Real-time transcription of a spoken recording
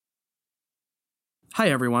Hi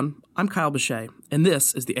everyone, I'm Kyle Bechet, and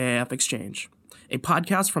this is the AAF Exchange, a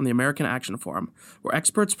podcast from the American Action Forum, where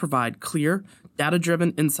experts provide clear,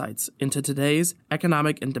 data-driven insights into today's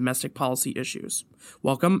economic and domestic policy issues.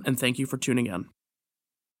 Welcome, and thank you for tuning in.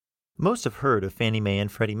 Most have heard of Fannie Mae and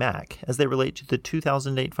Freddie Mac as they relate to the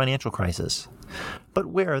 2008 financial crisis. But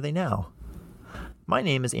where are they now? My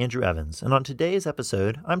name is Andrew Evans, and on today's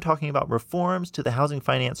episode, I'm talking about reforms to the housing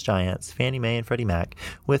finance giants Fannie Mae and Freddie Mac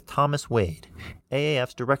with Thomas Wade,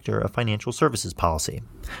 AAF's Director of Financial Services Policy.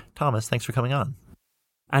 Thomas, thanks for coming on.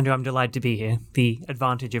 Andrew, I'm delighted to be here. The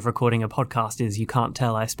advantage of recording a podcast is you can't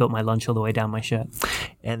tell I spilt my lunch all the way down my shirt.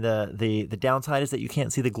 And the downside is that you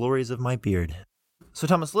can't see the glories of my beard. So,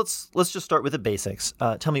 Thomas, let's just start with the basics.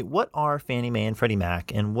 Tell me, what are Fannie Mae and Freddie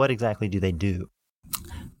Mac, and what exactly do they do?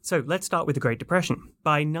 So let's start with the Great Depression.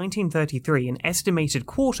 By 1933, an estimated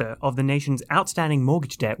quarter of the nation's outstanding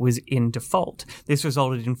mortgage debt was in default. This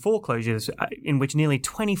resulted in foreclosures in which nearly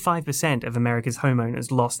 25% of America's homeowners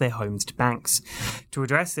lost their homes to banks. To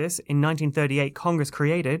address this, in 1938, Congress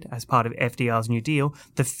created, as part of FDR's New Deal,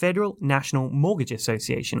 the Federal National Mortgage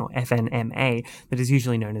Association, or FNMA, that is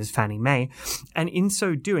usually known as Fannie Mae, and in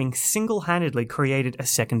so doing, single-handedly created a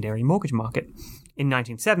secondary mortgage market. In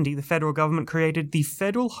 1970, the federal government created the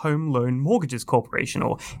Federal Home Loan Mortgages Corporation,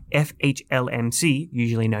 or FHLMC,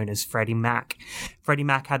 usually known as Freddie Mac. Freddie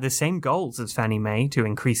Mac had the same goals as Fannie Mae to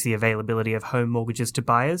increase the availability of home mortgages to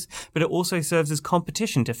buyers, but it also serves as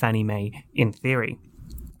competition to Fannie Mae in theory.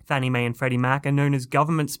 Fannie Mae and Freddie Mac are known as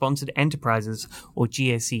government-sponsored enterprises, or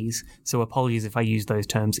GSEs, so apologies if I use those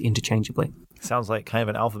terms interchangeably. Sounds like kind of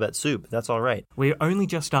an alphabet soup. That's all right. We're only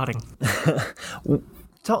just starting.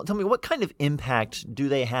 Tell me, what kind of impact do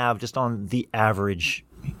they have just on the average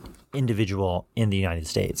individual in the United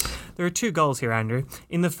States? There are two goals here, Andrew.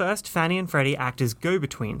 In the first, Fannie and Freddie act as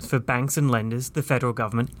go-betweens for banks and lenders, the federal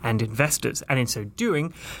government, and investors, and in so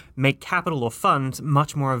doing, make capital or funds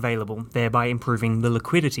much more available, thereby improving the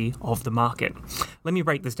liquidity of the market. Let me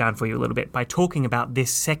break this down for you a little bit by talking about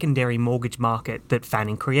this secondary mortgage market that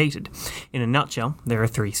Fannie created. In a nutshell, there are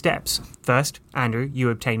three steps. First, Andrew, you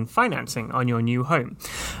obtain financing on your new home.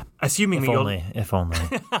 Assuming If only.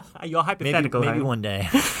 Your hypothetical maybe one day.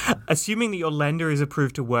 Assuming that your lender is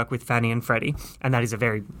approved to work with Fannie and Freddie, and that is a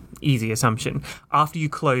very easy assumption, after you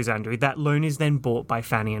close, Andrew, that loan is then bought by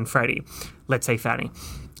Fannie and Freddie. Let's say Fannie.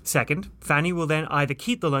 Second, Fannie will then either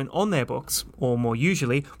keep the loan on their books, or more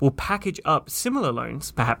usually, will package up similar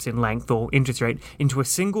loans, perhaps in length or interest rate, into a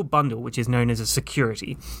single bundle which is known as a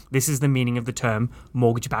security. This is the meaning of the term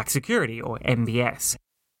mortgage-backed security, or MBS.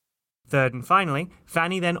 Third and finally,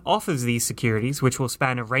 Fannie then offers these securities, which will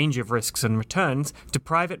span a range of risks and returns, to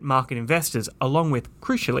private market investors, along with,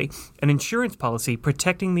 crucially, an insurance policy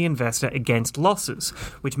protecting the investor against losses,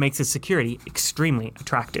 which makes the security extremely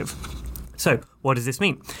attractive. So, what does this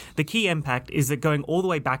mean? The key impact is that going all the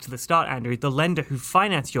way back to the start, Andrew, the lender who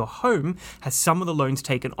financed your home has some of the loans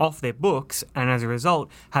taken off their books and as a result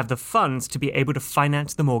have the funds to be able to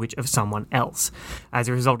finance the mortgage of someone else. As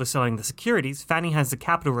a result of selling the securities, Fannie has the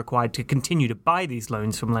capital required to continue to buy these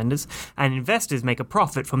loans from lenders, and investors make a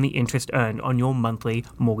profit from the interest earned on your monthly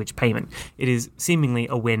mortgage payment. It is seemingly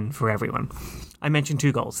a win for everyone. I mentioned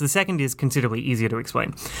two goals. The second is considerably easier to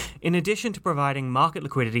explain. In addition to providing market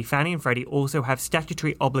liquidity, Fannie and Freddie also have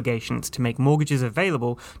statutory obligations to make mortgages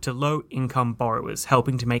available to low-income borrowers,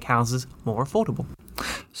 helping to make houses more affordable.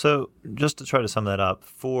 So just to try to sum that up,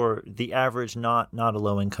 for the average, not a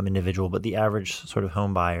low-income individual, but the average sort of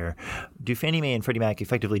home buyer, do Fannie Mae and Freddie Mac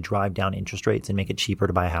effectively drive down interest rates and make it cheaper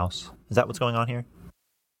to buy a house? Is that what's going on here?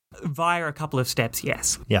 Via a couple of steps,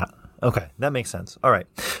 yes. Yeah. Okay. That makes sense. All right.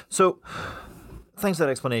 So thanks for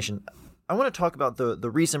that explanation. I want to talk about the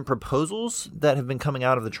recent proposals that have been coming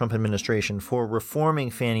out of the Trump administration for reforming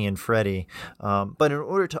Fannie and Freddie. But in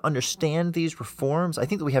order to understand these reforms, I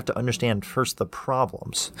think that we have to understand first the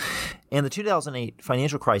problems. And the 2008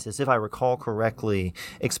 financial crisis, if I recall correctly,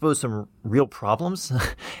 exposed some real problems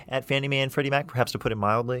at Fannie Mae and Freddie Mac, perhaps to put it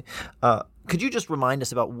mildly. Could you just remind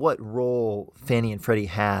us about what role Fannie and Freddie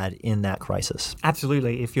had in that crisis?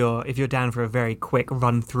 Absolutely. If you're down for a very quick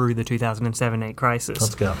run through the 2007-8 crisis.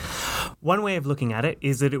 Let's go. One way of looking at it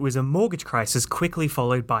is that it was a mortgage crisis quickly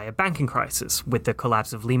followed by a banking crisis with the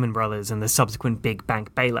collapse of Lehman Brothers and the subsequent big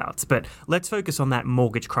bank bailouts. But let's focus on that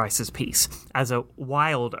mortgage crisis piece. As a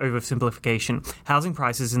wild oversimplification, housing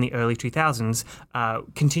prices in the early 2000s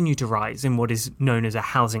continued to rise in what is known as a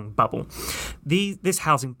housing bubble. This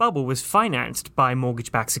housing bubble was financed financed by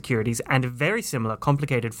mortgage-backed securities and a very similar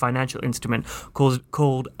complicated financial instrument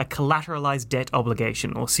called a collateralized debt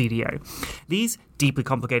obligation, or CDO. These deeply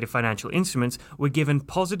complicated financial instruments were given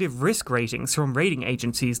positive risk ratings from rating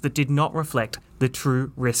agencies that did not reflect the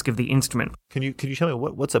true risk of the instrument. Can you tell me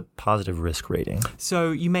what's a positive risk rating?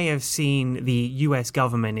 So you may have seen the US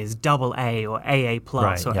government is AA or AA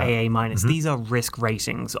plus or AA minus. Mm-hmm. These are risk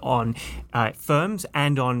ratings on firms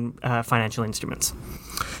and on financial instruments.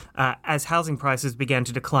 As housing prices began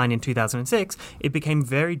to decline in 2006, it became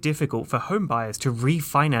very difficult for home buyers to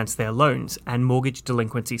refinance their loans, and mortgage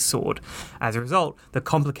delinquency soared. As a result, the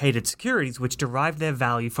complicated securities which derived their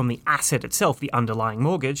value from the asset itself, the underlying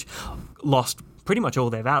mortgage, lost pretty much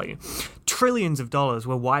all their value. Trillions of dollars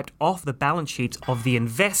were wiped off the balance sheets of the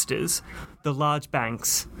investors, the large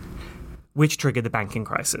banks, which triggered the banking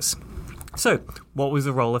crisis. So, what was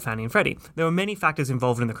the role of Fannie and Freddie? There were many factors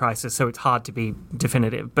involved in the crisis, so it's hard to be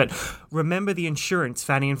definitive. But remember the insurance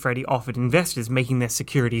Fannie and Freddie offered investors, making their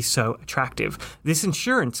securities so attractive. This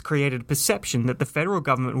insurance created a perception that the federal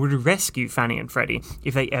government would rescue Fannie and Freddie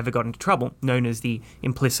if they ever got into trouble, known as the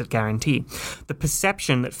implicit guarantee. The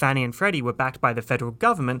perception that Fannie and Freddie were backed by the federal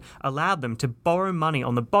government allowed them to borrow money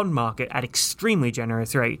on the bond market at extremely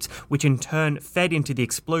generous rates, which in turn fed into the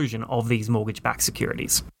explosion of these mortgage-backed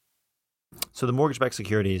securities. So the mortgage-backed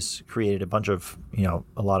securities created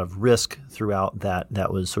a lot of risk throughout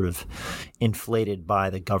that was sort of inflated by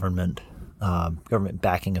the government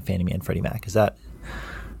backing of Fannie Mae and Freddie Mac. Is that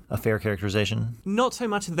a fair characterization? Not so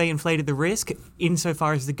much that they inflated the risk,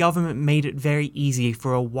 insofar as the government made it very easy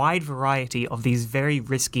for a wide variety of these very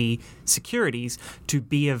risky securities to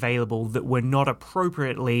be available that were not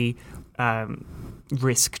appropriately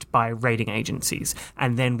risked by rating agencies.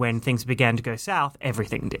 And then when things began to go south,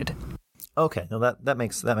 everything did. Okay, no, that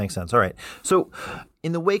makes sense. All right. So,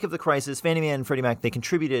 in the wake of the crisis, Fannie Mae and Freddie Mac, they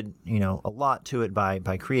contributed, a lot to it by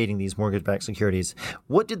creating these mortgage-backed securities.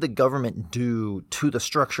 What did the government do to the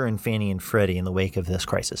structure in Fannie and Freddie in the wake of this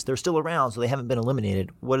crisis? They're still around, so they haven't been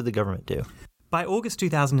eliminated. What did the government do? By August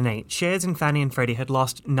 2008, shares in Fannie and Freddie had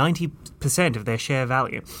lost 90% of their share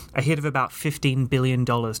value, a hit of about $15 billion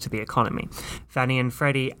to the economy. Fannie and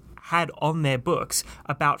Freddie had on their books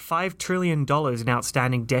about $5 trillion in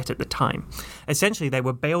outstanding debt at the time. Essentially, they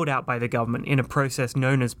were bailed out by the government in a process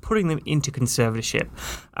known as putting them into conservatorship,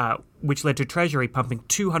 which led to Treasury pumping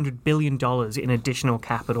 $200 billion in additional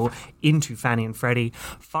capital into Fannie and Freddie,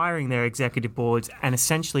 firing their executive boards and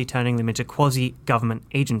essentially turning them into quasi-government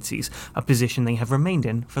agencies, a position they have remained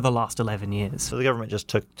in for the last 11 years. So the government just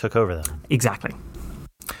took over them. Exactly.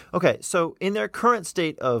 Okay, so in their current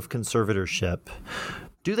state of conservatorship,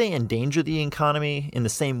 do they endanger the economy in the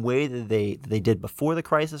same way that they did before the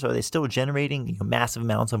crisis? Are they still generating massive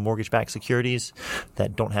amounts of mortgage-backed securities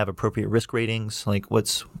that don't have appropriate risk ratings? Like,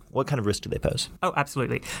 what kind of risk do they pose? Oh,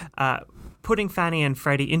 absolutely. Putting Fannie and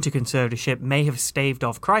Freddie into conservatorship may have staved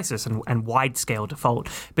off crisis and wide-scale default,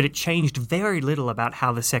 but it changed very little about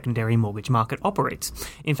how the secondary mortgage market operates.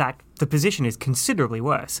 In fact, the position is considerably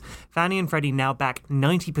worse. Fannie and Freddie now back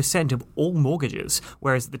 90% of all mortgages,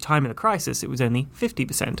 whereas at the time of the crisis, it was only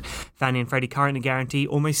 50%. Fannie and Freddie currently guarantee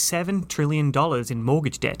almost $7 trillion in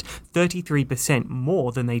mortgage debt, 33%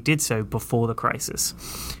 more than they did so before the crisis.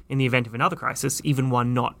 In the event of another crisis, even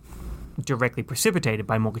one not directly precipitated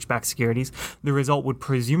by mortgage-backed securities, the result would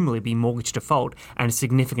presumably be mortgage default and a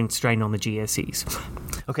significant strain on the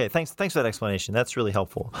GSEs. Okay, thanks for that explanation. That's really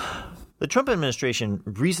helpful. The Trump administration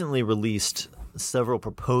recently released several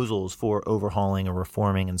proposals for overhauling or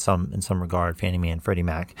reforming in some regard Fannie Mae and Freddie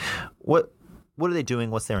Mac. What are they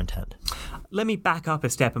doing? What's their intent? Let me back up a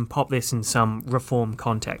step and pop this in some reform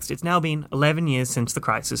context. It's now been 11 years since the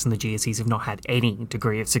crisis and the GSEs have not had any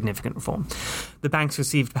degree of significant reform. The banks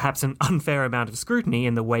received perhaps an unfair amount of scrutiny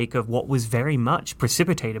in the wake of what was very much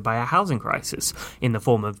precipitated by a housing crisis in the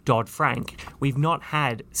form of Dodd-Frank. We've not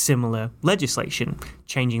had similar legislation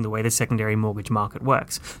changing the way the secondary mortgage market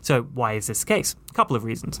works. So why is this the case? A couple of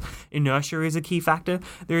reasons. Inertia is a key factor.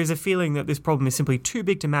 There is a feeling that this problem is simply too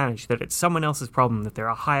big to manage, that it's someone else's problem, that there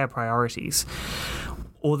are higher priorities,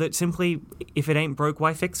 or that simply, if it ain't broke,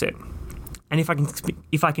 why fix it? And if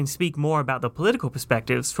I can speak more about the political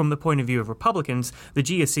perspectives, from the point of view of Republicans, the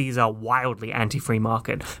GSEs are wildly anti-free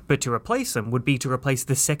market, but to replace them would be to replace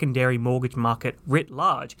the secondary mortgage market writ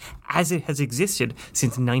large, as it has existed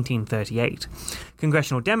since 1938.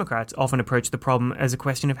 Congressional Democrats often approach the problem as a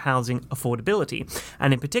question of housing affordability,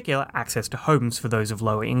 and in particular, access to homes for those of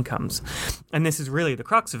lower incomes. And this is really the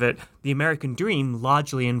crux of it. The American dream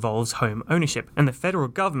largely involves home ownership, and the federal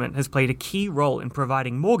government has played a key role in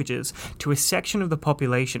providing mortgages to section of the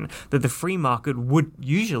population that the free market would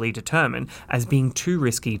usually determine as being too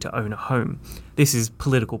risky to own a home. This is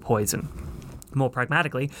political poison. More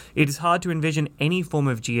pragmatically, it is hard to envision any form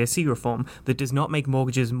of GSE reform that does not make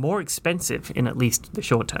mortgages more expensive in at least the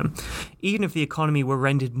short term. Even if the economy were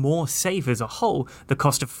rendered more safe as a whole, the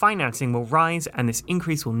cost of financing will rise, and this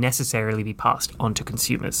increase will necessarily be passed on to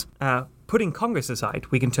consumers. Putting Congress aside,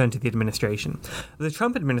 we can turn to the administration. The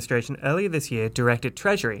Trump administration earlier this year directed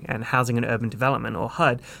Treasury and Housing and Urban Development, or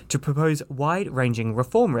HUD, to propose wide-ranging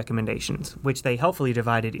reform recommendations, which they helpfully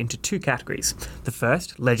divided into two categories. The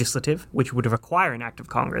first, legislative, which would require an act of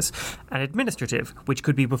Congress, and administrative, which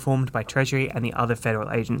could be performed by Treasury and the other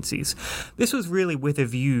federal agencies. This was really with a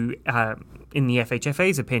view, in the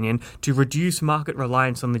FHFA's opinion, to reduce market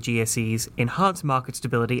reliance on the GSEs, enhance market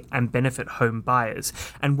stability, and benefit home buyers.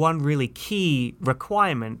 And one really key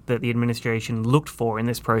requirement that the administration looked for in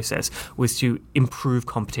this process was to improve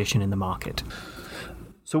competition in the market.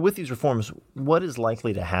 So with these reforms, what is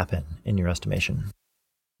likely to happen in your estimation?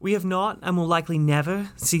 We have not and will likely never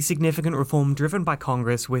see significant reform driven by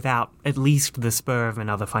Congress without at least the spur of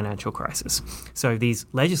another financial crisis. So these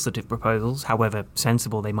legislative proposals, however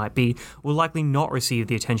sensible they might be, will likely not receive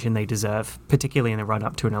the attention they deserve, particularly in the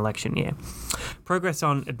run-up to an election year. Progress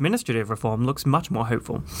on administrative reform looks much more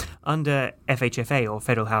hopeful. Under FHFA, or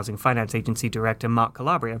Federal Housing Finance Agency Director Mark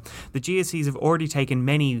Calabria, the GSEs have already taken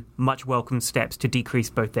many much welcome steps to decrease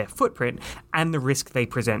both their footprint and the risk they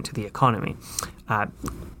present to the economy.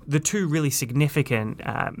 The two really significant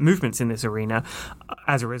movements in this arena,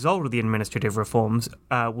 as a result of the administrative reforms,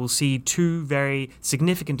 will see two very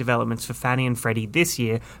significant developments for Fannie and Freddie this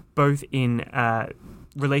year, both in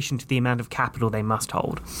relation to the amount of capital they must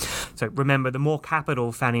hold. So remember, the more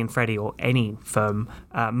capital Fannie and Freddie, or any firm,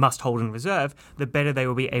 must hold in reserve, the better they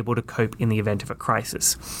will be able to cope in the event of a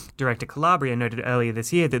crisis. Director Calabria noted earlier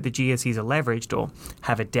this year that the GSEs are leveraged, or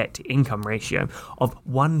have a debt-to-income ratio, of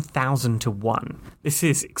 1,000 to 1. This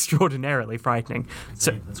is extraordinarily frightening.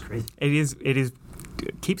 That's crazy. It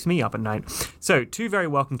keeps me up at night. So, two very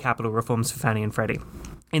welcome capital reforms for Fannie and Freddie.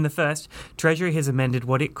 In the first, Treasury has amended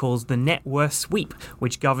what it calls the net worth sweep,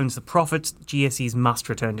 which governs the profits GSEs must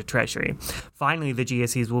return to Treasury. Finally, the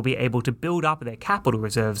GSEs will be able to build up their capital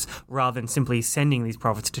reserves rather than simply sending these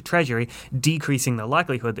profits to Treasury, decreasing the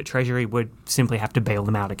likelihood that Treasury would simply have to bail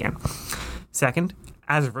them out again. Second,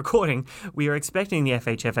 as of recording, we are expecting the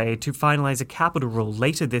FHFA to finalise a capital rule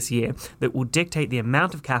later this year that will dictate the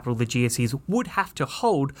amount of capital the GSEs would have to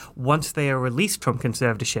hold once they are released from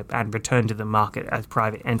conservatorship and returned to the market as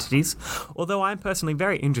private entities, although I'm personally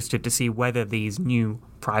very interested to see whether these new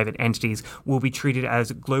private entities will be treated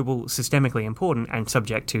as global systemically important and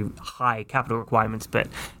subject to high capital requirements, but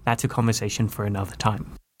that's a conversation for another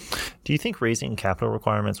time. Do you think raising capital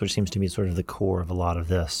requirements, which seems to be sort of the core of a lot of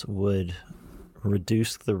this, would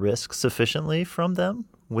reduce the risk sufficiently from them?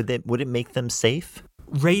 Would it make them safe?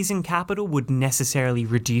 Raising capital would necessarily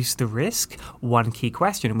reduce the risk. One key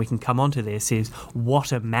question, and we can come on to this, is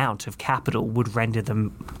what amount of capital would render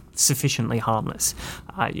them sufficiently harmless?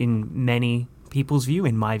 In many people's view,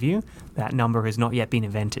 in my view, that number has not yet been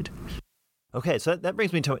invented. Okay, so that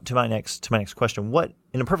brings me to my next question. What,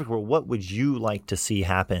 in a perfect world, what would you like to see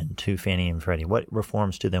happen to Fannie and Freddie? What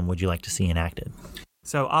reforms to them would you like to see enacted?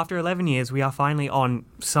 So after 11 years, we are finally on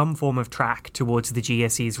some form of track towards the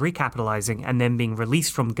GSEs recapitalizing and then being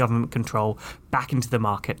released from government control back into the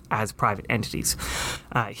market as private entities.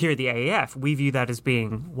 Here at the AAF, we view that as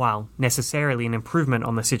being, while necessarily an improvement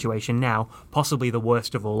on the situation now, possibly the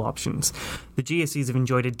worst of all options. The GSEs have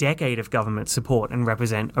enjoyed a decade of government support and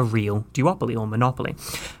represent a real duopoly or monopoly.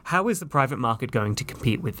 How is the private market going to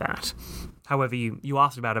compete with that? However, you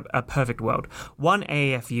asked about a perfect world. One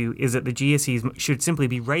AAF view is that the GSEs should simply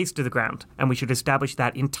be razed to the ground, and we should establish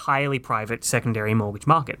that entirely private secondary mortgage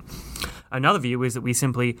market. Another view is that we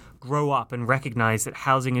simply grow up and recognize that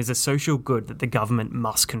housing is a social good that the government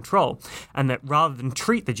must control, and that rather than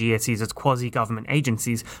treat the GSEs as quasi-government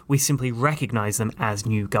agencies, we simply recognize them as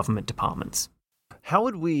new government departments. How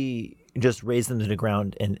would we just raise them to the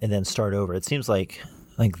ground and then start over? It seems like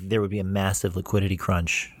there would be a massive liquidity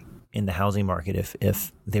crunch in the housing market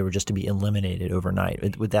if they were just to be eliminated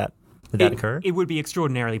overnight. Would that occur? It would be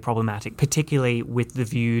extraordinarily problematic, particularly with the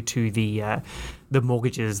view to the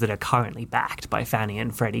mortgages that are currently backed by Fannie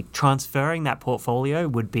and Freddie. Transferring that portfolio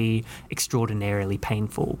would be extraordinarily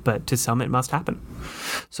painful, but to some it must happen.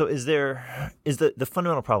 So is the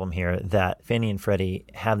fundamental problem here that Fannie and Freddie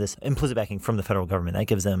have this implicit backing from the federal government that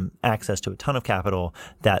gives them access to a ton of capital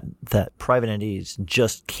that private entities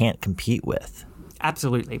just can't compete with?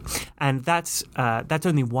 Absolutely. And that's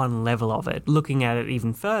only one level of it. Looking at it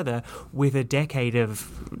even further, with a decade of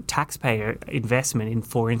taxpayer investment in,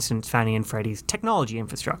 for instance, Fannie and Freddie's technology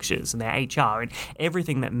infrastructures and their HR and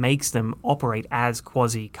everything that makes them operate as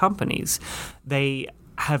quasi-companies, they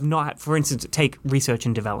have not, for instance, take research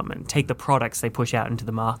and development, take the products they push out into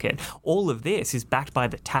the market. All of this is backed by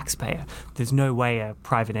the taxpayer. There's no way a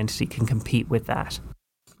private entity can compete with that.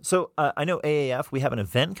 So I know AAF, we have an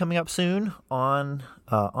event coming up soon on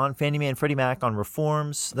Fannie Mae and Freddie Mac on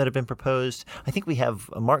reforms that have been proposed. I think we have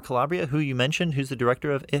Mark Calabria, who you mentioned, who's the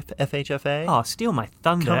director of FHFA. Oh, steal my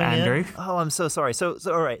thunder, Andrew. Oh, I'm so sorry. So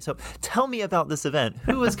all right. So tell me about this event.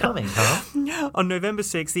 Who is coming, Tom? On November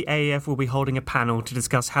 6th, the AAF will be holding a panel to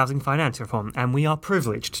discuss housing finance reform, and we are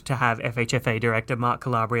privileged to have FHFA Director Mark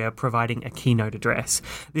Calabria providing a keynote address.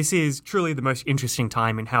 This is truly the most interesting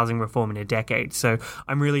time in housing reform in a decade, so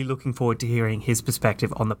I'm really looking forward to hearing his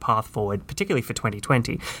perspective on the path forward, particularly for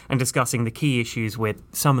 2020, and discussing the key issues with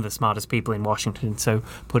some of the smartest people in Washington, so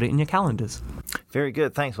put it in your calendars. Very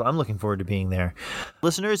good. Thanks. Well, I'm looking forward to being there.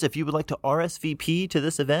 Listeners, if you would like to RSVP to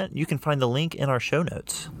this event, you can find the link in our show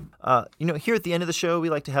notes. Here at the end of the show, we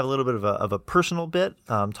like to have a little bit of a personal bit,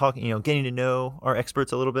 getting to know our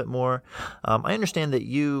experts a little bit more. I understand that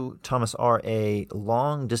you, Thomas, are a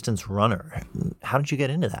long-distance runner. How did you get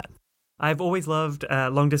into that? I've always loved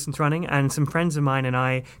long-distance running, and some friends of mine and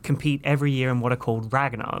I compete every year in what are called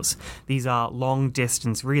Ragnars. These are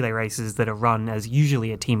long-distance relay races that are run as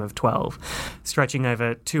usually a team of 12. Stretching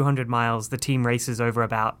over 200 miles, the team races over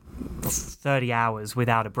about 30 hours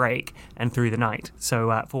without a break and through the night.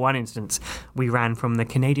 So, for one instance, we ran from the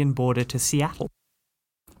Canadian border to Seattle.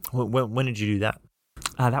 When did you do that?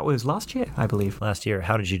 That was last year, I believe. Last year.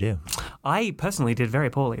 How did you do? I personally did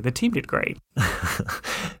very poorly. The team did great.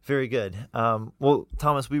 Very good. Well,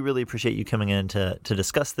 Thomas, we really appreciate you coming in to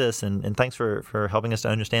discuss this, and thanks for helping us to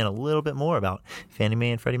understand a little bit more about Fannie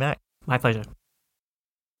Mae and Freddie Mac. My pleasure.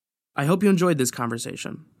 I hope you enjoyed this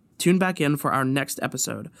conversation. Tune back in for our next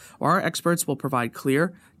episode, where our experts will provide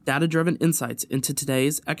clear, data-driven insights into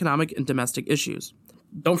today's economic and domestic issues.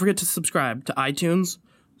 Don't forget to subscribe to iTunes,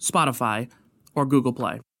 Spotify, or Google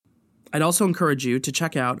Play. I'd also encourage you to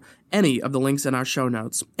check out any of the links in our show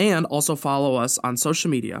notes and also follow us on social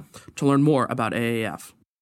media to learn more about AAF.